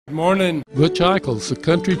Good morning. Butch, Ikels, a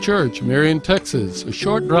country church, Marion, Texas. A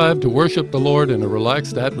short drive to worship the Lord in a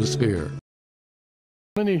relaxed atmosphere.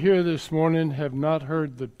 Many here this morning have not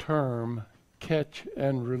heard the term catch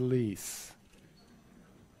and release.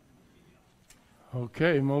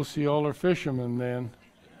 Okay, most of y'all are fishermen then.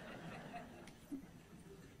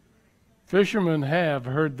 Fishermen have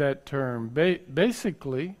heard that term.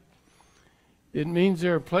 Basically, it means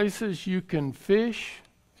there are places you can fish,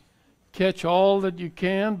 catch all that you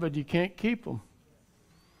can, but you can't keep them.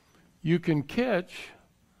 You can catch,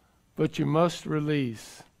 but you must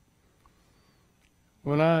release.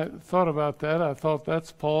 When I thought about that, I thought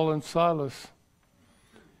that's Paul and Silas.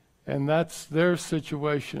 And that's their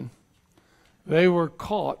situation. They were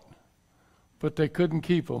caught, but they couldn't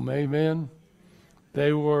keep them. Amen?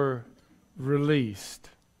 They were released.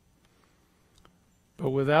 But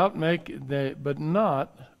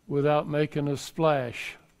not without making a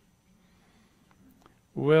splash.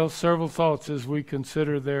 Well, several thoughts as we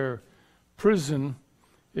consider their prison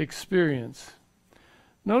experience.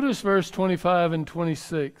 Notice verse 25 and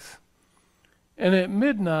 26. And at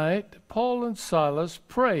midnight, Paul and Silas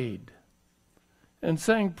prayed and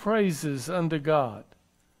sang praises unto God.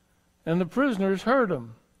 And the prisoners heard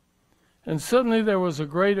them. And suddenly there was a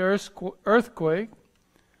great earthquake,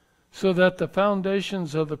 so that the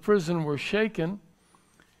foundations of the prison were shaken.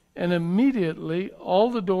 And immediately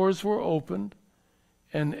all the doors were opened,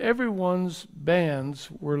 and everyone's bands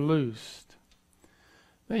were loosed.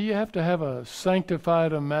 Now you have to have a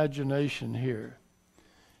sanctified imagination here.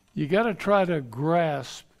 You got to try to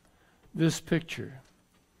grasp this picture.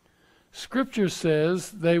 Scripture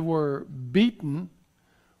says they were beaten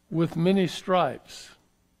with many stripes,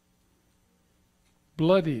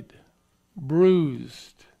 bloodied,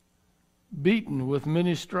 bruised, beaten with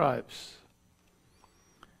many stripes.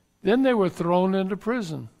 Then they were thrown into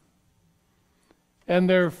prison, and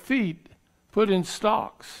their feet put in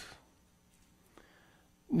stocks.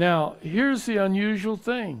 Now, here's the unusual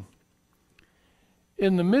thing.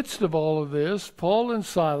 In the midst of all of this, Paul and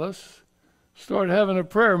Silas started having a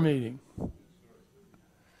prayer meeting.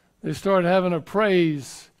 They started having a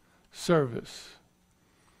praise service.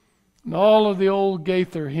 And all of the old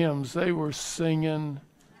Gaither hymns, they were singing.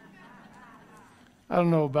 I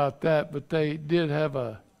don't know about that, but they did have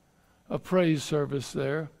a praise service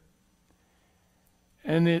there.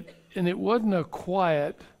 And it wasn't a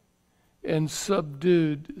quiet and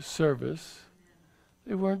subdued service.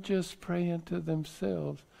 They weren't just praying to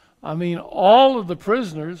themselves. I mean, all of the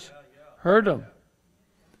prisoners heard them.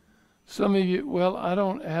 Some of you, well, I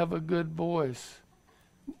don't have a good voice.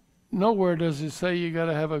 Nowhere does it say you got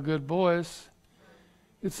to have a good voice.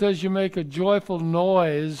 It says you make a joyful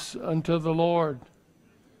noise unto the Lord.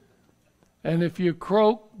 And if you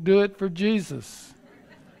croak, do it for Jesus.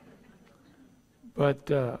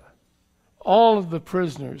 But all of the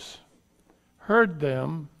prisoners heard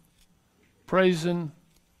them praising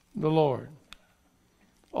the Lord.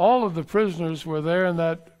 All of the prisoners were there in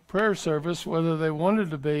that prayer service, whether they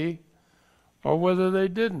wanted to be or whether they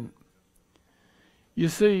didn't. You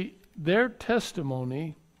see, their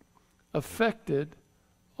testimony affected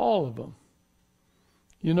all of them.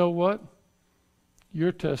 You know what?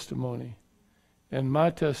 Your testimony and my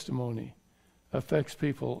testimony affects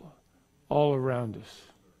people all around us.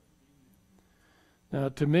 Now,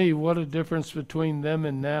 to me, what a difference between them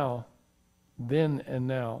and now, then and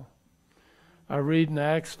now. I read in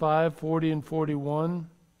Acts 5:40 and 41.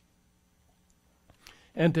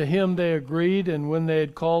 And to him they agreed, and when they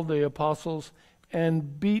had called the apostles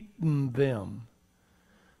and beaten them,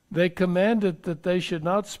 they commanded that they should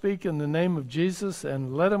not speak in the name of Jesus,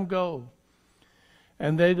 and let them go.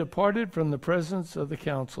 And they departed from the presence of the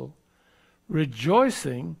council,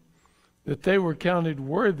 rejoicing that they were counted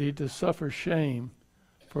worthy to suffer shame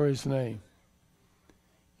for his name.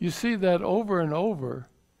 You see that over and over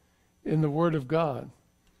in the Word of God,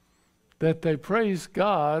 that they praise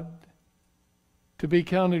God to be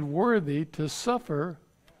counted worthy to suffer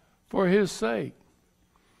for his sake.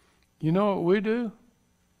 You know what we do?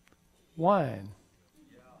 Whine.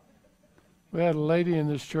 We had a lady in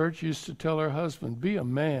this church used to tell her husband, be a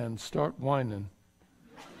man, start whining.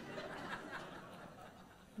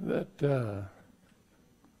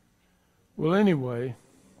 Well, anyway,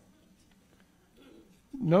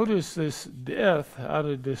 notice this death out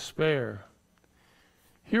of despair.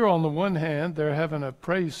 Here on the one hand, they're having a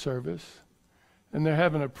praise service and they're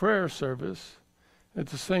having a prayer service. At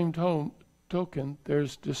the same token,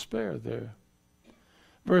 there's despair there.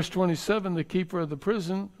 Verse 27, the keeper of the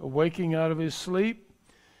prison, awaking out of his sleep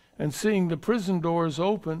and seeing the prison doors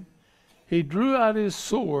open, he drew out his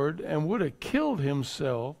sword and would have killed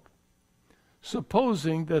himself,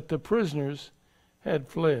 supposing that the prisoners had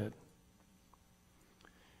fled.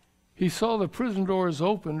 He saw the prison doors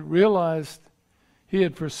open, realized he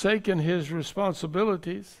had forsaken his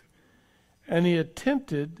responsibilities, and he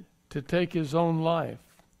attempted to take his own life.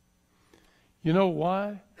 You know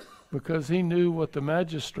why? Because he knew what the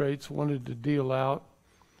magistrates wanted to deal out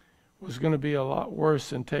was going to be a lot worse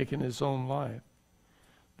than taking his own life.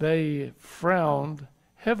 They frowned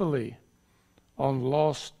heavily on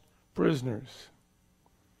lost prisoners.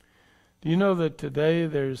 Do you know that today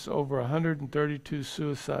there's over 132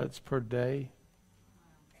 suicides per day?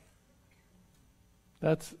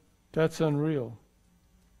 That's unreal.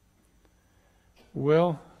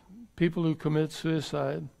 Well, people who commit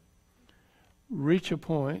suicide reach a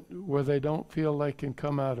point where they don't feel they can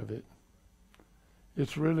come out of it.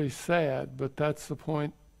 It's really sad, but that's the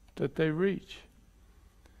point that they reach.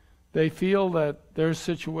 They feel that their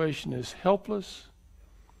situation is helpless,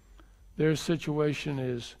 their situation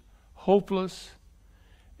is hopeless,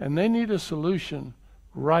 and they need a solution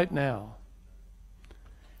right now.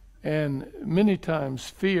 And many times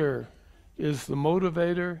fear is the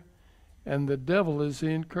motivator and the devil is the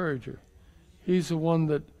encourager. He's the one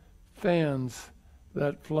that fans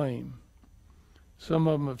that flame. Some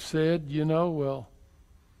of them have said,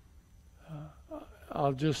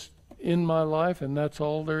 I'll just end my life and that's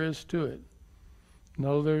all there is to it.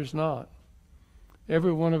 No, there's not.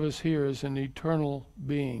 Every one of us here is an eternal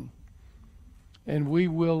being, and we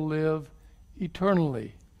will live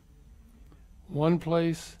eternally, one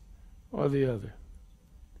place or the other.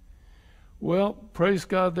 Well, praise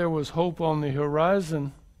God, there was hope on the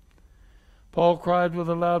horizon. Paul cried with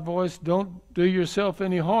a loud voice, "Don't do yourself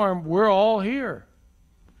any harm. We're all here."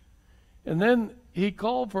 And then he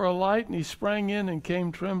called for a light, and he sprang in and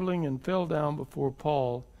came trembling and fell down before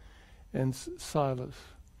Paul and Silas.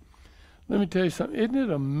 Let me tell you something. Isn't it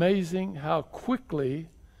amazing how quickly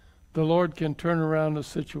the Lord can turn around a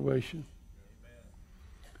situation? Amen.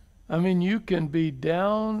 I mean, you can be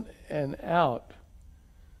down and out,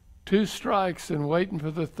 2 strikes and waiting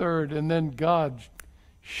for the third, and then God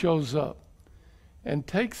shows up and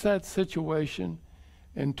takes that situation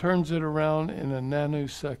and turns it around in a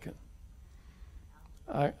nanosecond.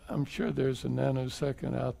 I'm sure there's a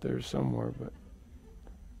nanosecond out there somewhere, but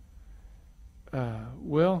a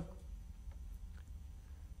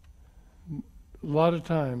lot of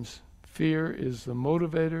times fear is the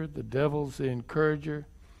motivator, the devil's the encourager,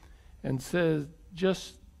 and says,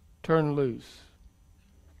 just turn loose.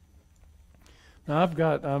 Now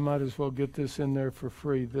I might as well get this in there for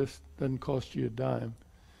free. This doesn't cost you a dime.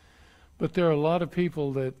 But there are a lot of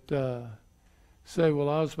people that say, well,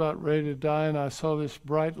 I was about ready to die and I saw this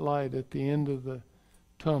bright light at the end of the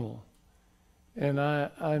tunnel. And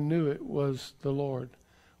I knew it was the Lord.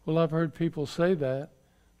 Well, I've heard people say that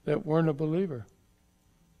weren't a believer.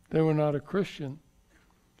 They were not a Christian.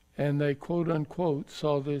 And they, quote unquote,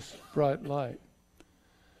 saw this bright light.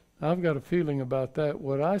 Now, I've got a feeling about that.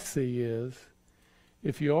 What I see is,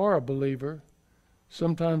 if you are a believer,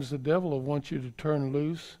 sometimes the devil will want you to turn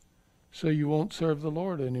loose so you won't serve the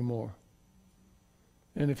Lord anymore.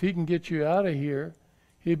 And if he can get you out of here,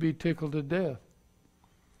 he'd be tickled to death.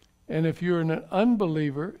 And if you're an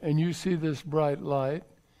unbeliever and you see this bright light,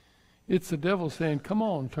 it's the devil saying, come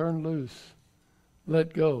on, turn loose,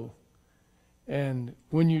 let go. And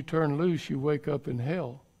when you turn loose, you wake up in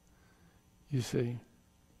hell, you see.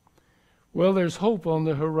 Well, there's hope on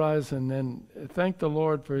the horizon, and thank the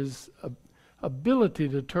Lord for his ability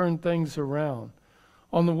to turn things around.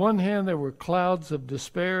 On the one hand, there were clouds of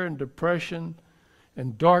despair and depression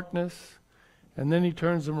and darkness, and then he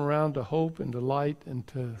turns them around to hope and to light and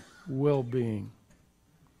to well-being.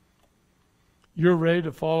 You're ready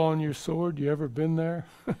to fall on your sword. You ever been there?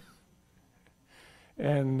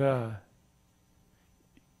 And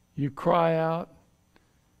you cry out,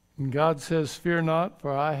 and God says, fear not,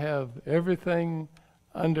 for I have everything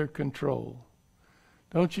under control.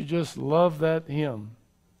 Don't you just love that hymn?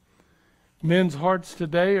 Men's hearts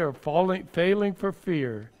today are failing for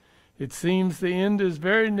fear. It seems the end is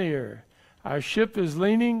very near. Our ship is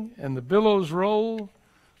leaning and the billows roll,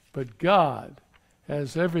 but God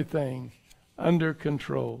has everything under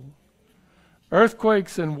control.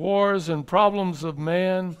 Earthquakes and wars and problems of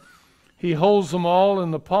man, he holds them all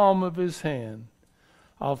in the palm of his hand.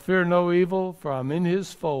 I'll fear no evil, for I'm in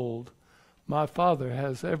his fold. My Father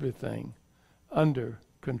has everything under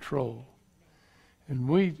control. And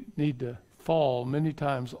we need to fall many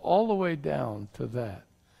times all the way down to that,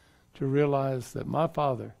 to realize that my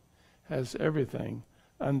Father has everything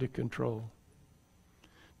under control.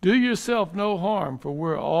 Do yourself no harm, for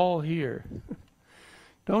we're all here.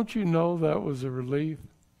 Don't you know that was a relief?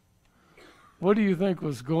 What do you think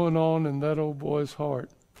was going on in that old boy's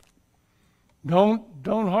heart? Don't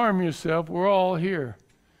harm yourself. We're all here.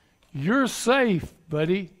 You're safe,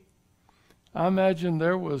 buddy. I imagine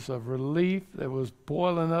there was a relief that was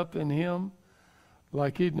boiling up in him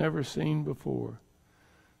like he'd never seen before.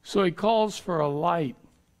 So he calls for a light,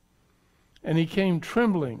 and he came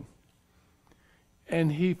trembling,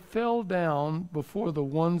 and he fell down before the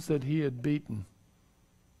ones that he had beaten.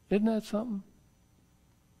 Isn't that something?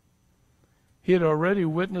 He had already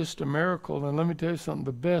witnessed a miracle, and let me tell you something,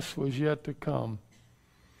 the best was yet to come.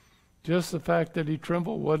 Just the fact that he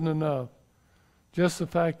trembled wasn't enough. Just the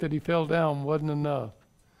fact that he fell down wasn't enough.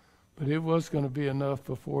 But it was going to be enough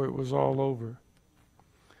before it was all over.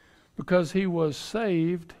 Because he was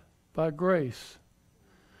saved by grace.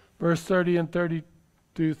 Verse 30 and 30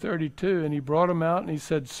 through 32, and he brought him out and he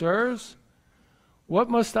said, Sirs, what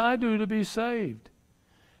must I do to be saved?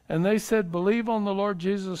 And they said, Believe on the Lord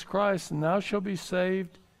Jesus Christ, and thou shalt be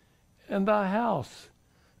saved and thy house.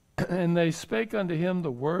 And they spake unto him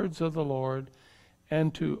the words of the Lord,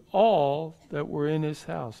 and to all that were in his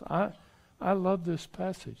house. I love this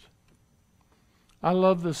passage. I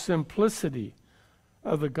love the simplicity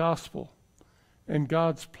of the gospel and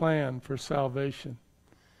God's plan for salvation.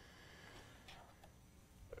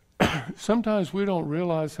 Sometimes we don't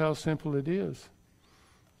realize how simple it is.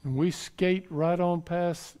 And we skate right on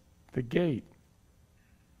past the gate.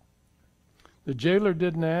 The jailer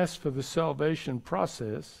didn't ask for the salvation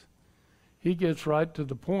process. He gets right to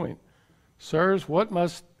the point. Sirs, what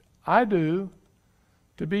must I do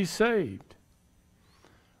to be saved?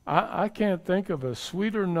 I can't think of a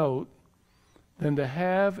sweeter note than to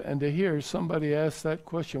have and to hear somebody ask that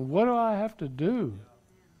question. What do I have to do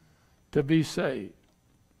to be saved?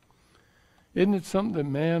 Isn't it something that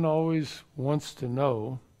man always wants to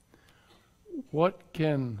know? What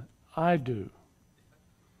can I do?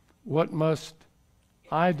 What must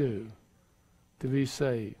I do to be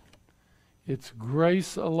saved? It's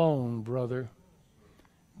grace alone, brother.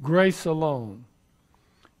 Grace alone.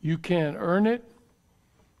 You can't earn it.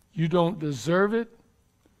 You don't deserve it.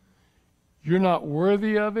 You're not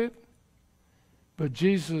worthy of it. But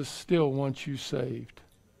Jesus still wants you saved.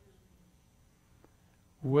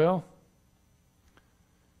 Well,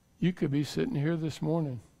 you could be sitting here this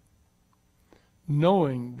morning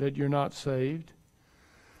knowing that you're not saved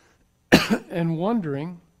and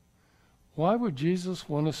wondering, why would Jesus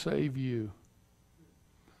want to save you?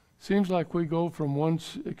 Seems like we go from one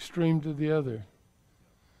extreme to the other.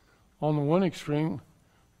 On the one extreme,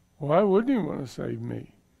 why wouldn't he want to save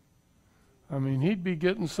me? I mean, he'd be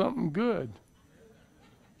getting something good.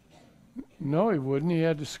 No, he wouldn't. He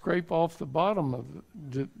had to scrape off the bottom of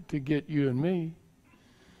it to get you and me.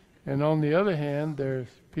 And on the other hand, there's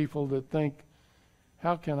people that think,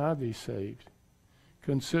 how can I be saved?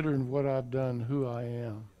 Considering what I've done, who I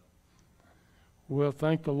am. Well,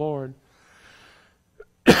 thank the Lord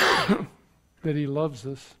that he loves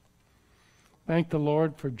us. Thank the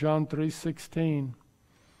Lord for John 3:16.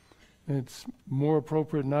 It's more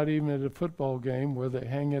appropriate not even at a football game where they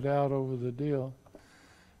hang it out over the deal.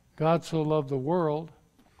 God so loved the world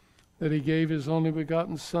that he gave his only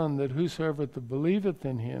begotten Son, that whosoever believeth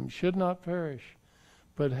in him should not perish,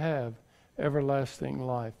 but have everlasting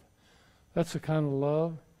life. That's the kind of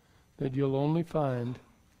love that you'll only find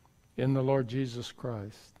in the Lord Jesus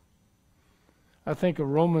Christ. I think of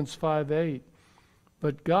Romans 5:8.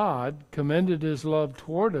 But God commended his love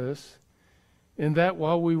toward us in that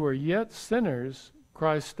while we were yet sinners,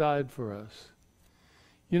 Christ died for us.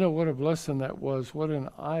 You know what a blessing that was. What an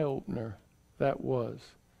eye-opener that was.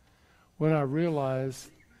 When I realized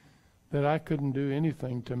that I couldn't do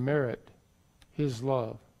anything to merit his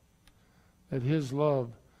love. That his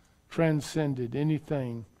love transcended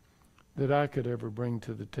anything that I could ever bring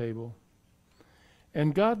to the table.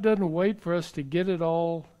 And God doesn't wait for us to get it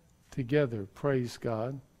all together, praise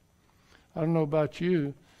God. I don't know about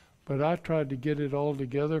you, but I tried to get it all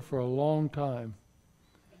together for a long time.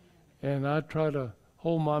 And I try to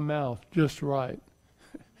hold my mouth just right.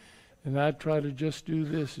 And I try to just do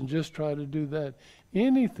this and just try to do that.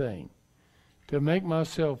 Anything to make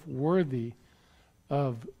myself worthy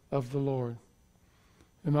of the Lord.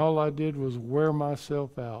 And all I did was wear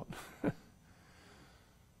myself out.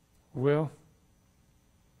 Well,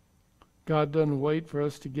 God doesn't wait for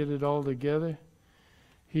us to get it all together.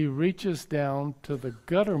 He reaches down to the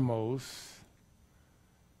guttermost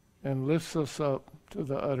and lifts us up to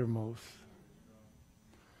the uttermost.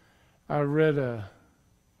 I read an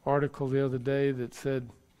article the other day that said,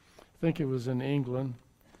 I think it was in England,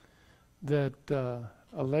 that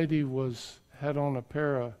a lady had on a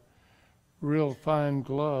pair of real fine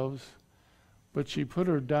gloves but she put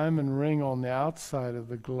her diamond ring on the outside of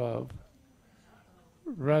the glove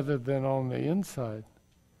rather than on the inside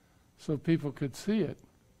so people could see it.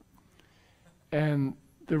 And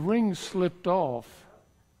the ring slipped off,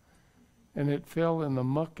 and it fell in the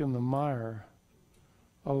muck and the mire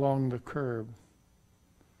along the curb.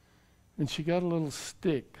 And she got a little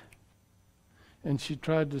stick, and she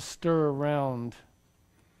tried to stir around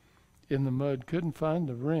in the mud, couldn't find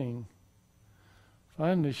the ring.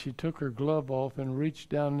 Finally, she took her glove off and reached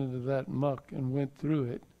down into that muck and went through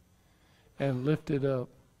it and lifted up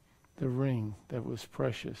the ring that was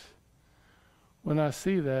precious. When I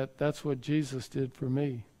see that, that's what Jesus did for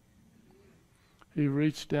me. He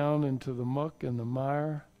reached down into the muck and the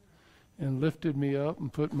mire and lifted me up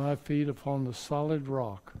and put my feet upon the solid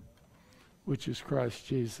rock, which is Christ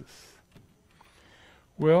Jesus.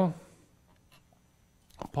 Well,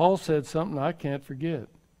 Paul said something I can't forget.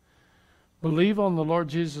 Believe on the Lord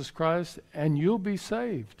Jesus Christ and you'll be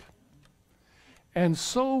saved. And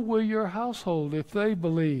so will your household if they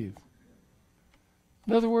believe.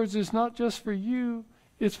 In other words, it's not just for you,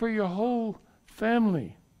 it's for your whole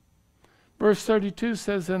family. Verse 32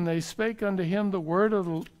 says, and they spake unto him the word of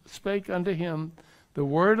the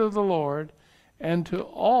Lord, and to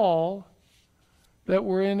all that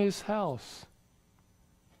were in his house.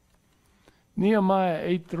 Nehemiah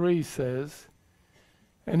 8:3 says,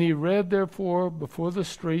 and he read therefore before the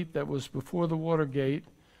street that was before the water gate,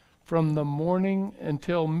 from the morning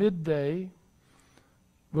until midday,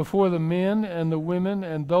 before the men and the women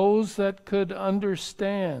and those that could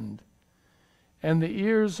understand. And the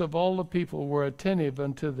ears of all the people were attentive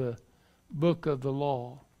unto the book of the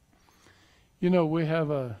law. You know, we have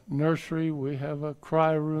a nursery, we have a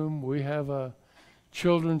cry room, we have a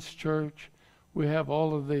children's church, we have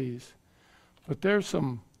all of these. But there's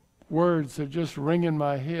some words that just ring in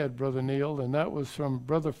my head, Brother Neil, and that was from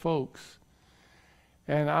Brother Folks.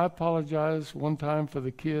 And I apologize one time for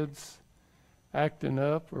the kids acting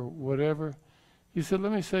up or whatever. He said,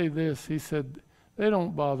 let me say this. He said, they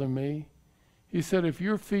don't bother me. He said, if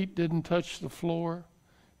your feet didn't touch the floor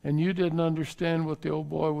and you didn't understand what the old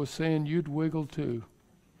boy was saying, you'd wiggle too.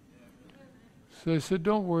 So he said,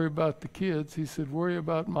 don't worry about the kids. He said, worry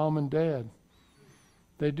about mom and dad.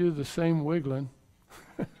 They do the same wiggling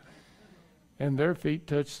and their feet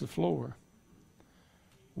touch the floor.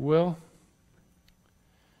 Well,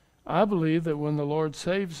 I believe that when the Lord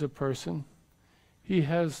saves a person, he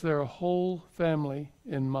has their whole family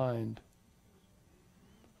in mind.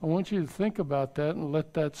 I want you to think about that and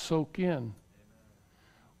let that soak in.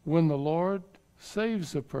 When the Lord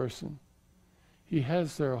saves a person, he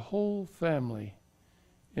has their whole family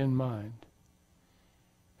in mind.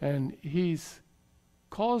 And he's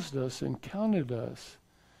caused us and counted us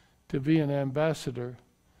to be an ambassador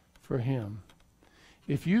for him.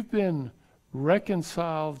 If you've been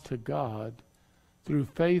reconciled to God through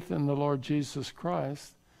faith in the Lord Jesus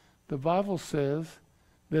Christ, the Bible says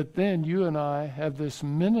that then you and I have this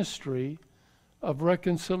ministry of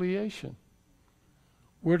reconciliation.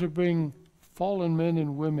 We're to bring fallen men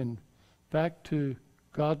and women back to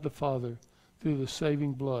God the Father through the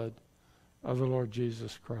saving blood of the Lord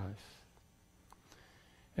Jesus Christ.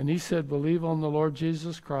 And he said, believe on the Lord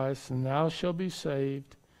Jesus Christ, and thou shalt be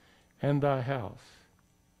saved, and thy house.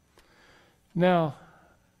 Now,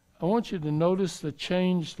 I want you to notice the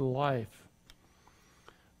changed life.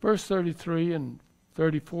 Verse 33 and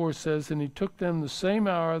 34 says, and he took them the same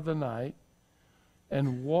hour of the night,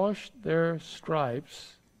 and washed their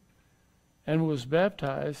stripes, and was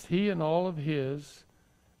baptized, he and all of his,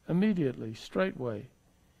 immediately, straightway.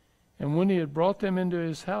 And when he had brought them into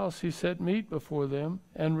his house, he set meat before them,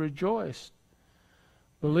 and rejoiced,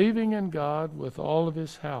 believing in God with all of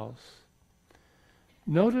his house.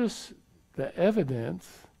 Notice the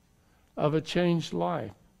evidence of a changed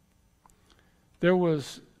life. There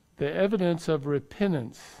was the evidence of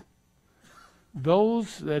repentance.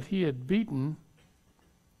 Those that he had beaten,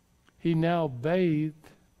 he now bathed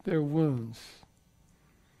their wounds.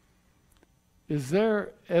 Is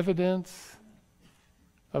there evidence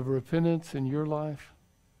of repentance in your life?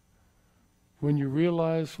 When you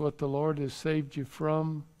realize what the Lord has saved you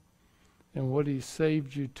from and what he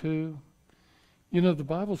saved you to? You know, the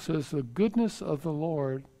Bible says the goodness of the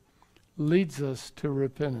Lord leads us to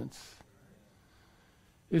repentance.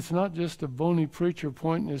 It's not just a bony preacher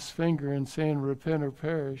pointing his finger and saying, repent or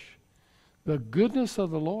perish. The goodness of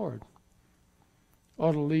the Lord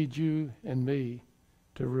ought to lead you and me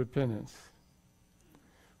to repentance.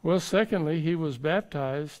 Well, secondly, he was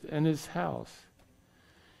baptized in his house.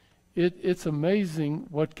 It's amazing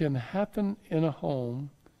what can happen in a home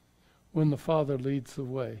when the Father leads the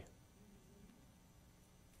way.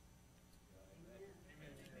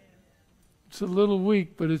 It's a little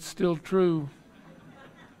weak, but it's still true.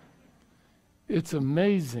 It's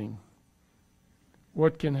amazing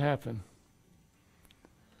what can happen.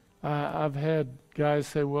 I've had guys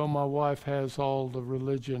say, well, my wife has all the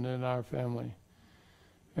religion in our family.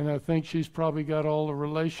 And I think she's probably got all the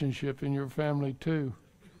relationship in your family too.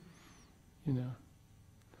 You know.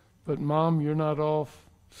 But Mom, you're not off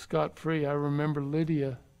scot-free. I remember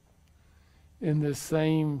Lydia in this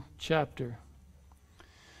same chapter.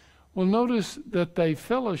 Well, notice that they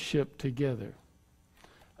fellowshiped together.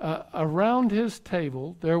 Around his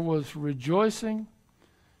table, there was rejoicing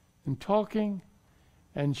and talking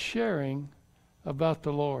and sharing about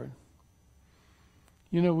the Lord.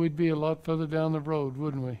 You know, we'd be a lot further down the road,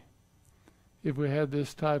 wouldn't we, if we had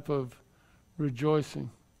this type of rejoicing.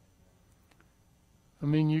 I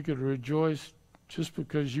mean, you could rejoice just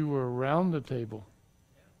because you were around the table.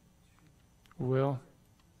 Well,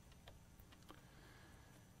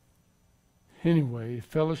 anyway,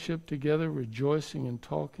 fellowship together, rejoicing and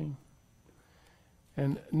talking.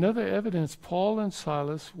 And another evidence, Paul and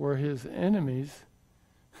Silas were his enemies,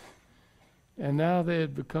 and now they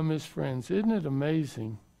had become his friends. Isn't it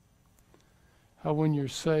amazing how when you're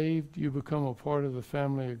saved, you become a part of the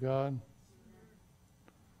family of God?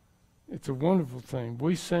 It's a wonderful thing.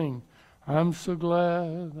 We sing, I'm so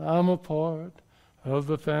glad I'm a part of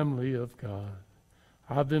the family of God.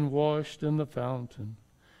 I've been washed in the fountain,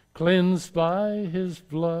 cleansed by his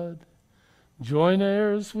blood, joint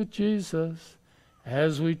heirs with Jesus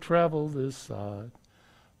as we travel this side.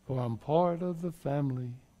 For I'm part of the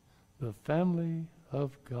family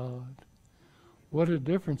of God. What a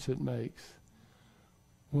difference it makes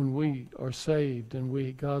when we are saved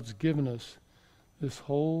and God's given us this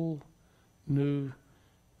whole new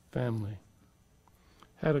family.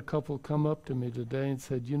 Had a couple come up to me today and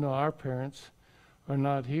said, you know, our parents are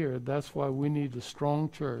not here. That's why we need a strong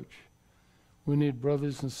church. We need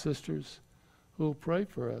brothers and sisters who will pray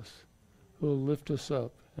for us, who will lift us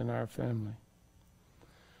up in our family.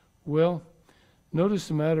 Well, notice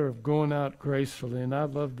the matter of going out gracefully, and I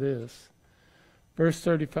love this. Verse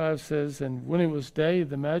 35 says, and when it was day,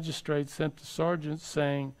 the magistrates sent the sergeants,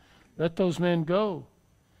 saying, let those men go.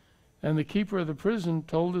 And the keeper of the prison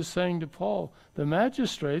told us, saying to Paul, the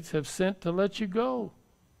magistrates have sent to let you go.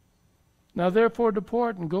 Now therefore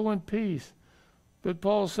depart and go in peace. But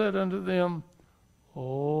Paul said unto them,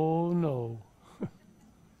 oh no.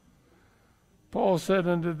 Paul said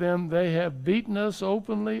unto them, they have beaten us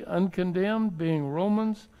openly, uncondemned, being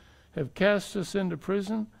Romans, have cast us into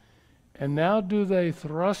prison, and now do they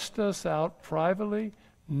thrust us out privately?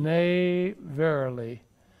 Nay, verily.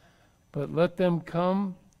 But let them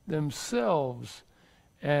come themselves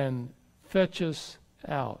and fetch us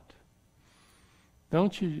out.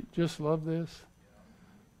 Don't you just love this?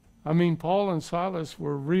 I mean, Paul and Silas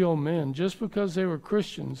were real men. Just because they were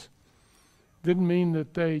Christians didn't mean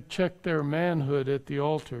that they checked their manhood at the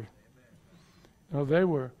altar. No, they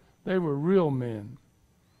were real men.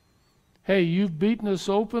 Hey, you've beaten us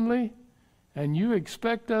openly, and you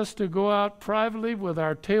expect us to go out privately with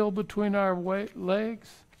our tail between our legs?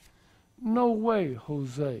 No way,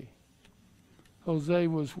 Jose. Jose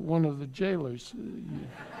was one of the jailers.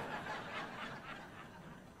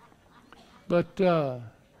 But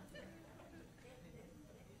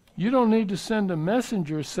you don't need to send a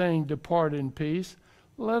messenger saying, depart in peace.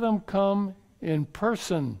 Let them come in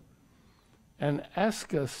person and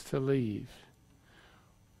ask us to leave.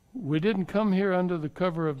 We didn't come here under the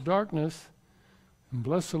cover of darkness, and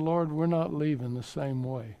bless the Lord, we're not leaving the same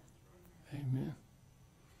way. Amen.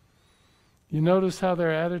 You notice how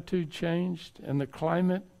their attitude changed and the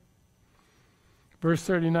climate? Verse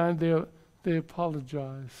 39, they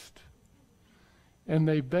apologized. And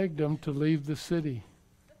they begged them to leave the city.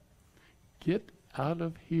 Get out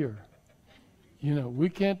of here. You know, we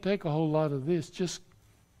can't take a whole lot of this. Just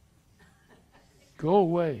go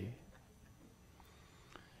away.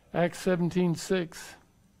 Acts 17:6.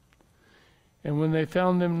 And when they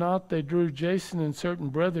found them not, they drew Jason and certain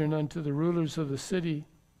brethren unto the rulers of the city.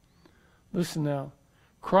 Listen now,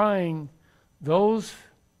 crying,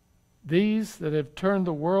 these that have turned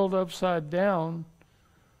the world upside down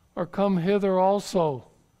are come hither also.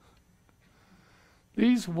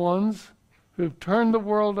 These ones who've turned the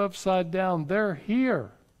world upside down, they're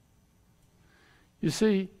here. You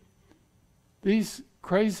see, these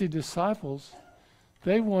crazy disciples,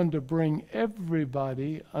 they wanted to bring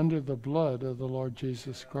everybody under the blood of the Lord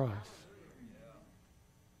Jesus Christ.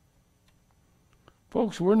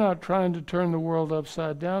 Folks, we're not trying to turn the world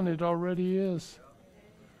upside down. It already is.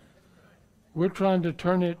 We're trying to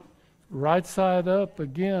turn it right side up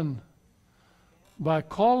again by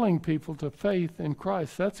calling people to faith in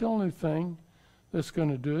Christ. That's the only thing that's going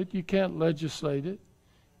to do it. You can't legislate it.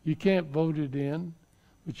 You can't vote it in.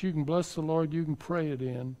 But you can bless the Lord. You can pray it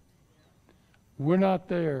in. We're not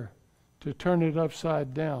there to turn it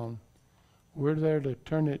upside down. We're there to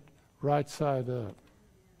turn it right side up.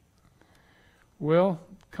 Well,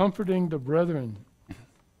 comforting the brethren.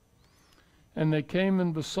 And they came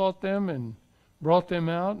and besought them and brought them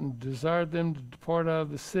out and desired them to depart out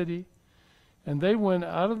of the city. And they went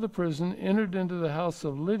out of the prison, entered into the house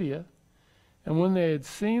of Lydia. And when they had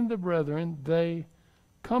seen the brethren, they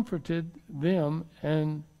comforted them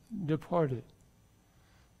and departed.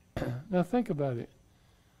 Now think about it.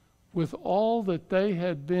 With all that they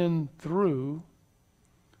had been through,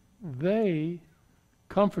 they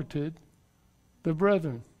comforted the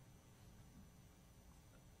brethren.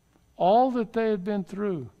 All that they had been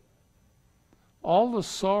through, all the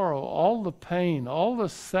sorrow, all the pain, all the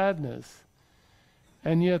sadness,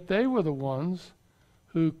 and yet they were the ones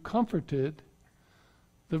who comforted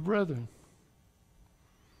the brethren.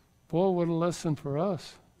 Boy, what a lesson for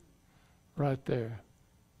us right there.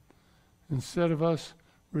 Instead of us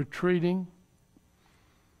retreating,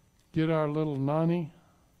 get our little nanny,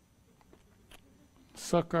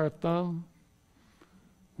 suck our thumb,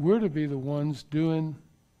 we're to be the ones doing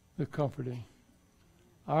the comforting.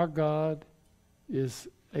 Our God is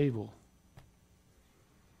able.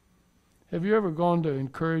 Have you ever gone to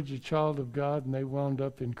encourage a child of God and they wound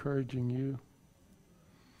up encouraging you?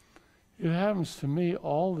 It happens to me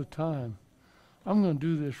all the time. I'm going to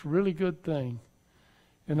do this really good thing,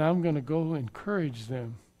 and I'm going to go encourage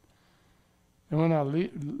them. And when I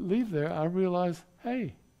leave there, I realize,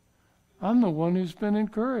 hey, I'm the one who's been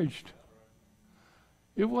encouraged.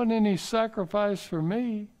 It wasn't any sacrifice for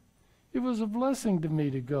me. It was a blessing to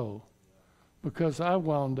me to go because I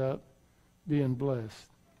wound up being blessed.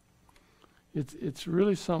 It's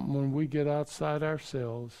really something when we get outside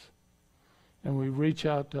ourselves and we reach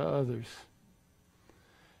out to others.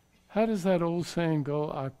 How does that old saying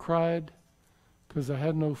go? I cried because I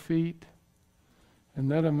had no feet,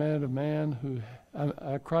 and then I met a man who,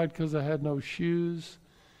 I cried because I had no shoes,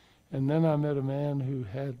 and then I met a man who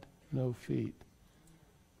had no feet.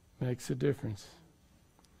 Makes a difference.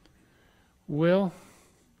 Well,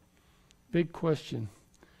 big question.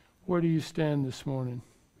 Where do you stand this morning?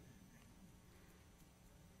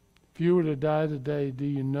 If you were to die today, do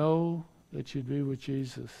you know that you'd be with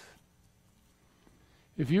Jesus?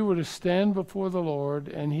 If you were to stand before the Lord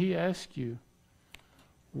and He asked you,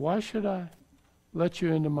 why should I let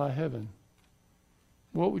you into my heaven?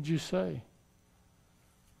 What would you say?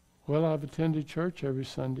 Well, I've attended church every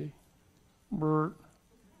Sunday. Brr.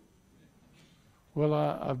 Well,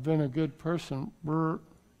 I've been a good person. Brr.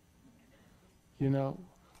 You know,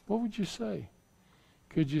 what would you say?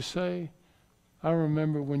 Could you say, I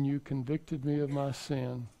remember when you convicted me of my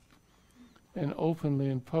sin, and openly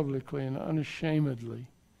and publicly and unashamedly,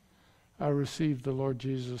 I received the Lord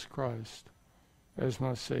Jesus Christ as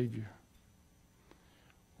my Savior.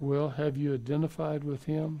 Well, have you identified with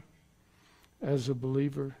Him as a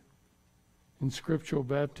believer in scriptural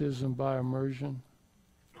baptism by immersion?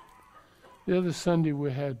 The other Sunday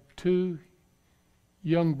we had two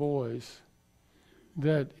young boys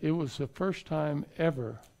that it was the first time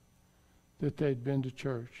ever that they'd been to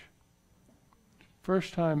church.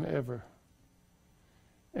 First time ever.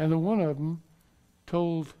 And the one of them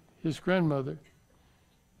told his grandmother,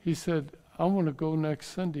 he said, I want to go next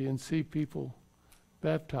Sunday and see people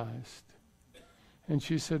baptized. And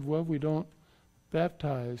she said, well, we don't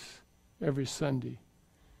baptize every Sunday.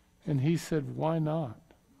 And he said, why not?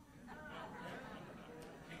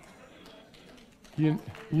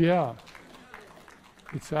 Yeah.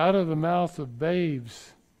 It's out of the mouth of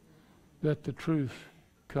babes that the truth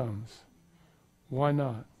comes. Why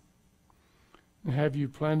not? And have you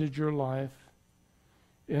planted your life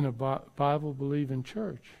in a Bible-believing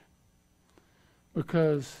church?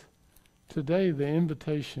 Because today the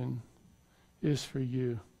invitation is for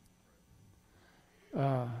you.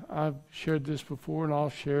 I've shared this before and I'll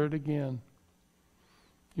share it again.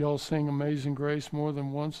 Y'all sing Amazing Grace more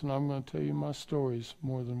than once, and I'm going to tell you my stories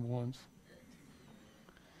more than once.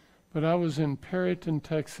 But I was in Perryton,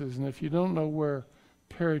 Texas, and if you don't know where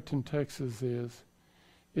Perryton, Texas is,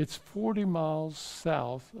 it's 40 miles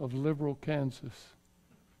south of Liberal, Kansas.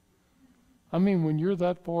 I mean, when you're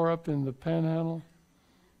that far up in the Panhandle,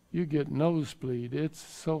 you get nosebleed. It's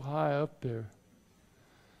so high up there.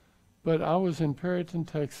 But I was in Perryton,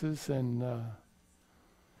 Texas, and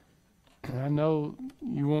I know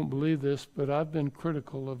you won't believe this, but I've been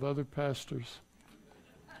critical of other pastors.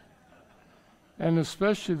 And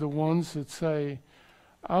especially the ones that say,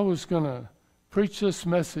 I was going to preach this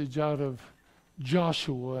message out of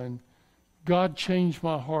Joshua, and God changed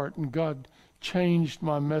my heart, and God changed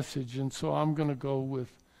my message, and so I'm going to go with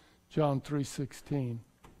John 3:16.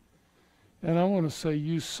 And I want to say,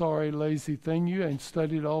 you sorry, lazy thing, you ain't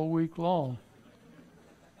studied all week long.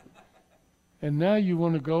 And now you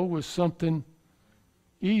want to go with something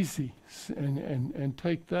easy and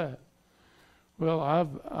take that. Well,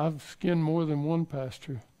 I've skinned more than one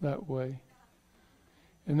pastor that way.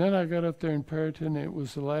 And then I got up there in Perryton, and it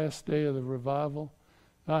was the last day of the revival.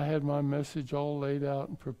 I had my message all laid out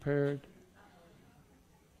and prepared.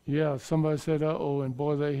 Yeah, somebody said, uh-oh, and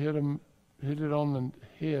boy, they hit it on the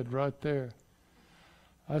head right there.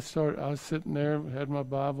 I was sitting there, had my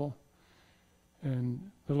Bible,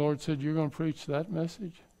 and the Lord said, you're going to preach that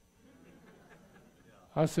message?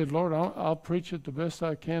 I said, Lord, I'll preach it the best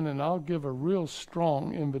I can, and I'll give a real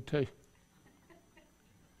strong invitation.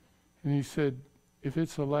 And he said, if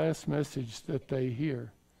it's the last message that they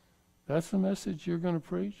hear, that's the message you're going to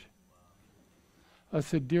preach? I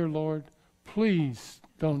said, dear Lord, please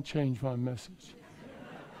don't change my message.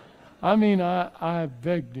 I mean, I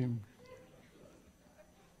begged him.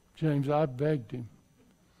 James, I begged him.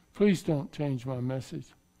 Please don't change my message.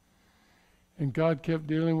 And God kept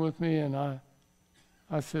dealing with me, and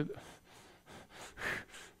I said,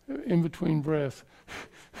 in between breaths,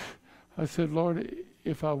 I said, Lord,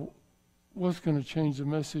 if I was going to change the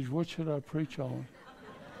message, what should I preach on?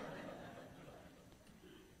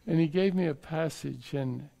 And he gave me a passage,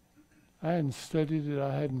 and I hadn't studied it.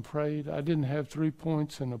 I hadn't prayed. I didn't have 3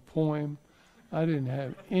 points in a poem. I didn't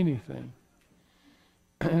have anything.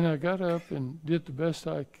 And I got up and did the best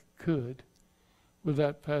I could with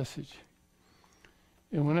that passage.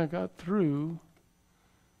 And when I got through,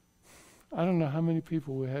 I don't know how many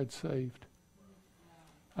people we had saved.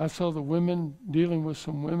 I saw the women dealing with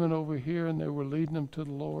some women over here, and they were leading them to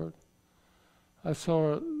the Lord. I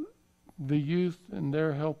saw the youth and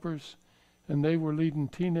their helpers, and they were leading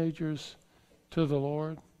teenagers to the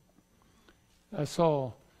Lord. I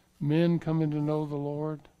saw men coming to know the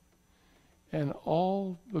Lord, and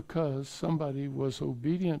all because somebody was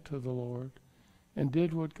obedient to the Lord and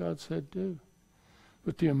did what God said do.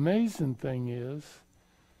 But the amazing thing is,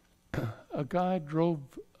 a guy drove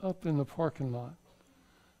up in the parking lot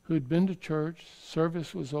who'd been to church,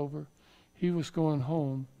 service was over, he was going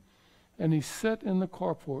home, and he sat in the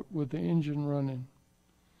carport with the engine running.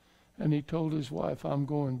 And he told his wife, I'm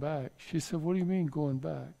going back. She said, what do you mean going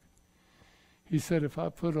back? He said, if I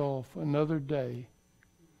put off another day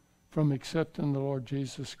from accepting the Lord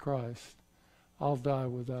Jesus Christ, I'll die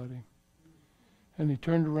without him. And he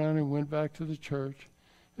turned around and went back to the church,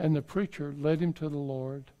 and the preacher led him to the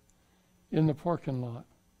Lord in the parking lot.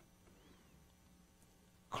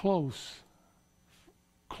 Close.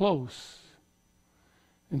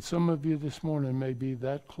 And some of you this morning may be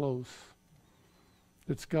that close.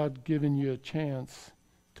 It's God giving you a chance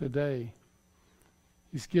today.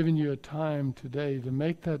 He's giving you a time today to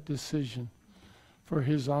make that decision for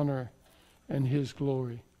his honor and his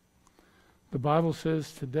glory. The Bible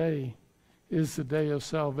says today is the day of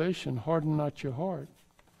salvation. Harden not your heart.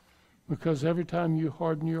 Because every time you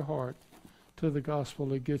harden your heart to the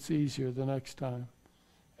gospel, it gets easier the next time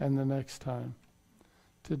and the next time.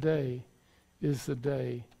 Today is the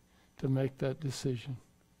day to make that decision.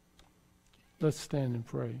 Let's stand and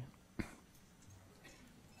pray.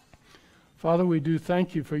 Father, we do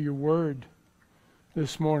thank you for your word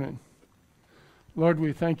this morning. Lord,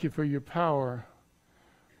 we thank you for your power.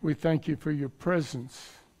 We thank you for your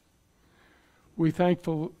presence. We're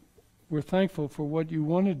thankful for what you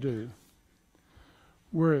want to do.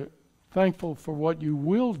 We're thankful for what you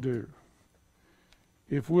will do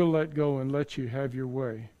if we'll let go and let you have your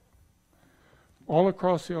way. All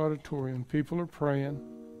across the auditorium, people are praying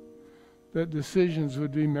that decisions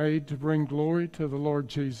would be made to bring glory to the Lord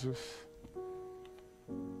Jesus.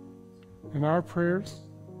 In our prayers,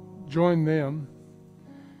 join them,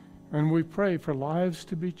 and we pray for lives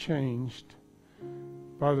to be changed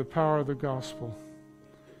by the power of the gospel.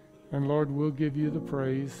 And Lord, we'll give you the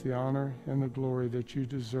praise, the honor, and the glory that you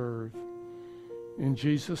deserve. In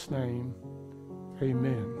Jesus' name,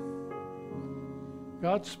 amen.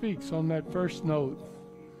 God speaks on that first note,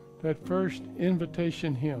 that first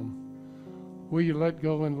invitation hymn. Will you let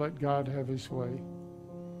go and let God have his way?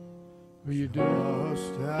 Will you do it?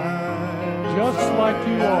 Just like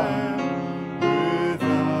you are.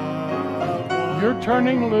 You're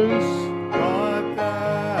turning loose.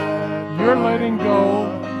 You're letting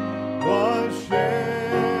go.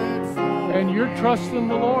 And you're trusting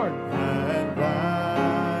the Lord.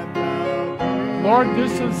 Lord,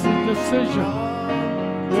 this is the decision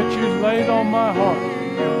that you laid on my heart.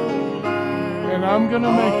 And I'm going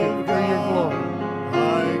to make it for your glory.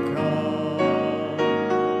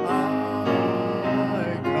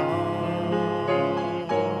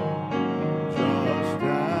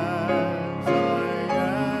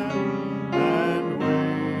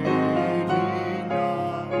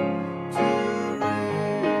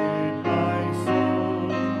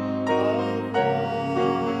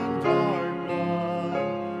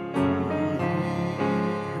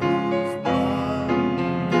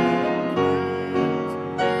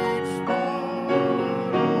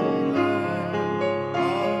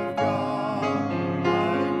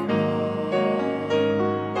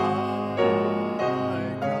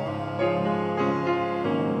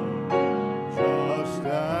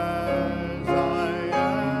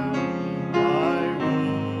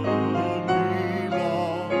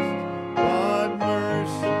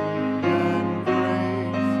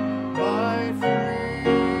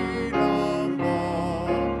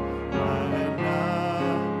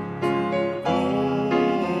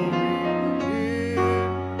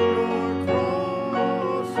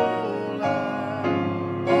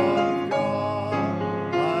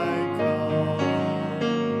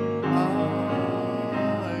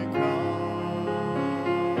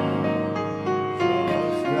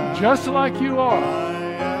 Just like you are.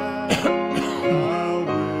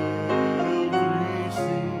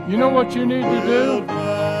 You know what you need to do?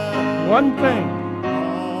 One thing.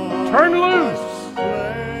 Turn loose.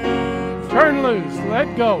 Turn loose.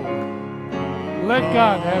 Let go. Let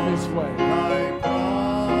God have His way.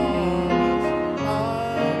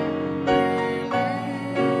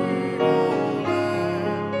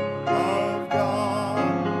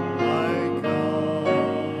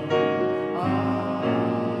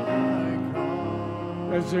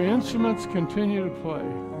 As the instruments continue to play,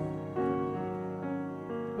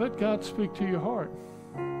 let God speak to your heart.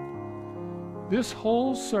 This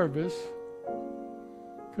whole service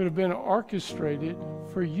could have been orchestrated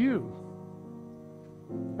for you.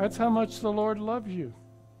 That's how much the Lord loves you.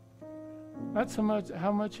 That's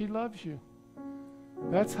how much He loves you.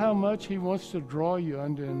 That's how much He wants to draw you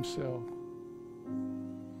unto Himself.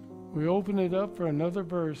 We open it up for another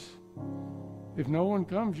verse. If no one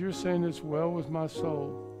comes, you're saying it's well with my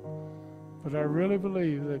soul. But I really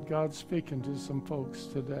believe that God's speaking to some folks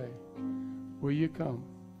today. Will you come?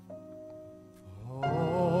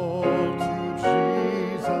 Oh, to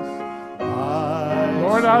Jesus,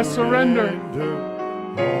 Lord, I surrender.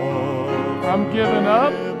 I'm giving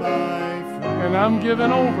up and I'm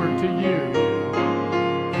giving over to you.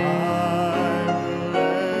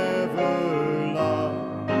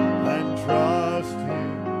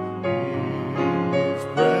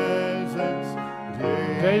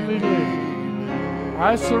 Daily living.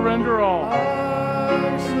 I surrender all.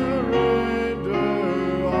 I surrender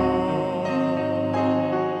all.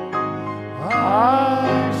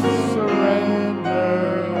 I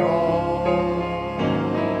surrender all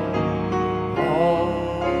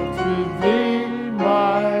to Thee,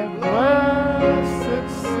 my blessed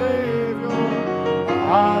Savior.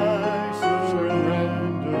 I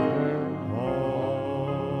surrender all.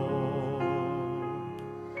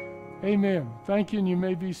 Amen. Thank you, and you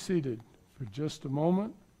may be seated for just a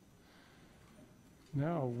moment.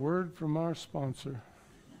 Now, a word from our sponsor.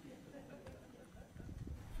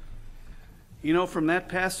 You know, from that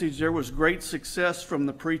passage, there was great success from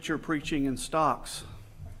the preacher preaching in stocks.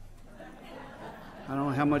 I don't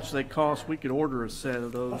know how much they cost. We could order a set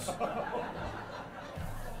of those.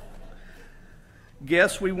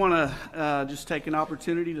 Guests, we want to just take an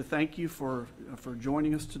opportunity to thank you for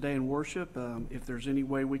joining us today in worship. If there's any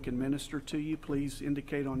way we can minister to you, please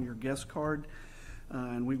indicate on your guest card,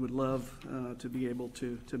 and we would love to be able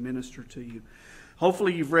to minister to you.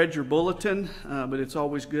 Hopefully you've read your bulletin, but it's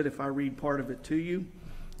always good if I read part of it to you.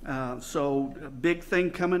 So a big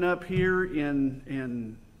thing coming up here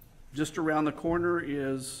in just around the corner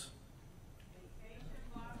is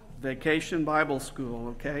Vacation Bible School,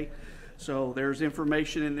 okay? So there's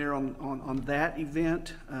information in there on that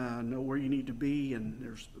event. Know where you need to be, and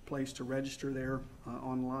there's a place to register there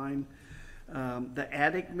online. The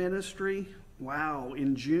Attic Ministry, wow,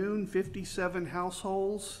 in June, 57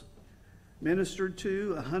 households ministered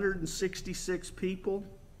to, 166 people,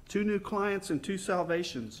 2 new clients and 2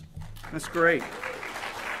 salvations. That's great.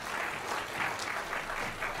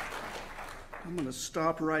 I'm going to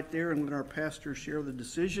stop right there and let our pastor share the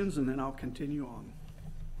decisions, and then I'll continue on.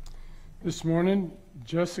 This morning,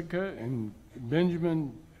 Jessica and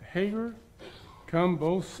Benjamin Hager come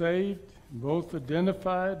both saved, both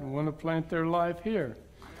identified, and want to plant their life here.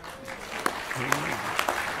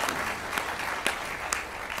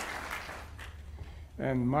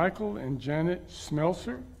 And Michael and Janet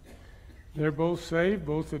Smelser They're both saved,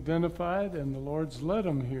 both identified, and the Lord's led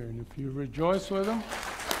them here. And if you rejoice with them,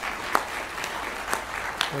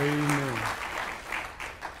 amen.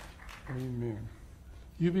 Amen.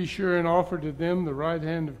 You be sure and offer to them the right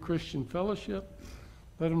hand of Christian fellowship.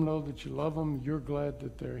 Let them know that you love them. You're glad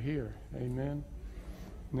that they're here. Amen.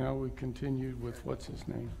 Now we continue with what's his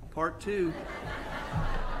name? Part 2.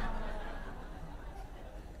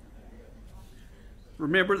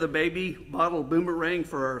 Remember the baby bottle boomerang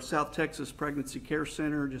for our South Texas Pregnancy Care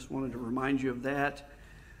Center. Just wanted to remind you of that.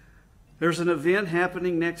 There's an event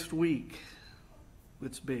happening next week.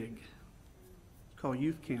 It's big. It's called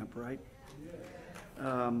Youth Camp, right?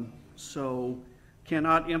 So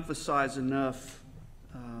cannot emphasize enough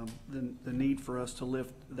the need for us to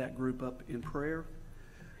lift that group up in prayer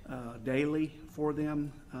daily for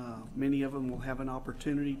them. Many of them will have an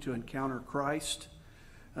opportunity to encounter Christ,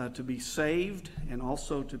 to be saved, and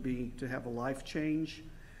also to have a life change.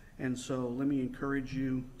 And so let me encourage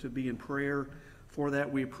you to be in prayer for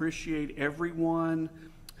that. We appreciate everyone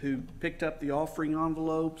who picked up the offering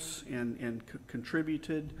envelopes and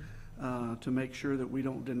contributed to make sure that we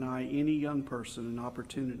don't deny any young person an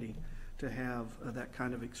opportunity to have that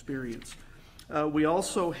kind of experience. We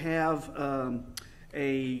also have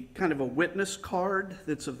a kind of a witness card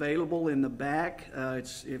that's available in the back.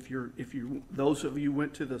 It's those of you who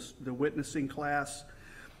went to the witnessing class,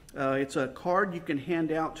 it's a card you can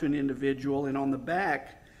hand out to an individual, and on the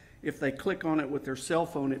back, if they click on it with their cell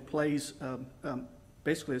phone, it plays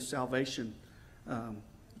basically a salvation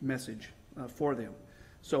message for them.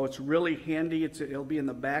 So it's really handy. It'll be in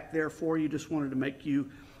the back there for you. Just wanted to make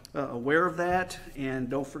you aware of that. And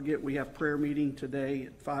don't forget, we have prayer meeting today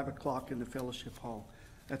at 5 o'clock in the fellowship hall.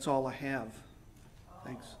 That's all I have.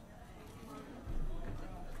 Thanks.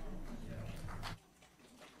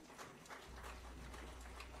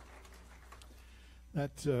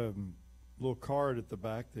 That little card at the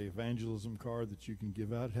back, the evangelism card that you can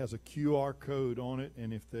give out, it has a QR code on it,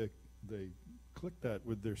 and if they click that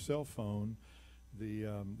with their cell phone, the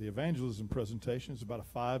evangelism presentation is about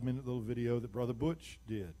a 5-minute little video that Brother Butch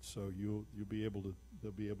did. So they'll be able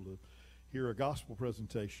to hear a gospel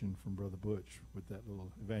presentation from Brother Butch with that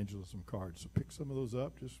little evangelism card. So pick some of those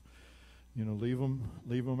up. Just leave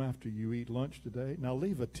them after you eat lunch today. Now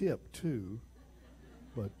leave a tip too,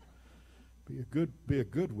 but be a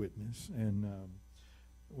good witness. And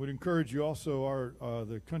would encourage you also.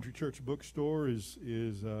 The Country Church Bookstore is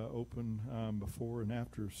open before and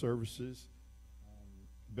after services.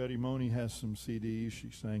 Betty Money has some CDs she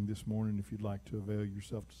sang this morning. If you'd like to avail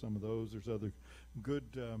yourself to some of those, there's other good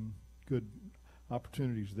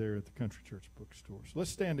opportunities there at the Country Church Bookstore. So let's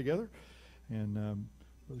stand together, and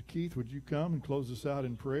Brother Keith, would you come and close us out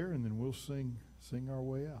in prayer, and then we'll sing our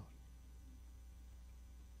way out.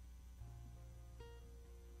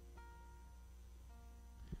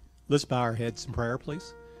 Let's bow our heads in prayer,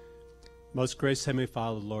 please. Most gracious Heavenly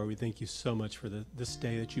Father, Lord, we thank you so much for this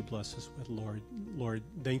day that you bless us with, Lord. Lord,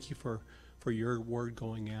 thank you for your word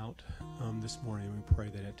going out this morning. We pray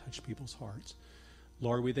that it touch people's hearts.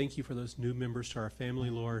 Lord, we thank you for those new members to our family,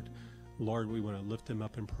 Lord. Lord, we want to lift them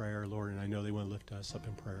up in prayer, Lord, and I know they want to lift us up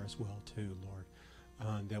in prayer as well, too,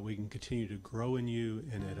 Lord, that we can continue to grow in you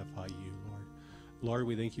and edify you, Lord. Lord,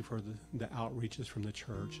 we thank you for the outreaches from the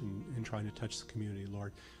church and trying to touch the community,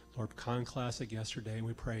 Lord. Lord, Con Classic yesterday, and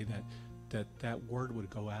we pray that word would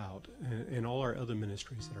go out and all our other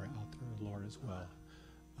ministries that are out there, Lord, as well.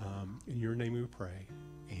 In your name we pray.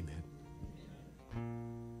 Amen.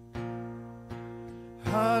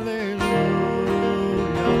 Hallelujah.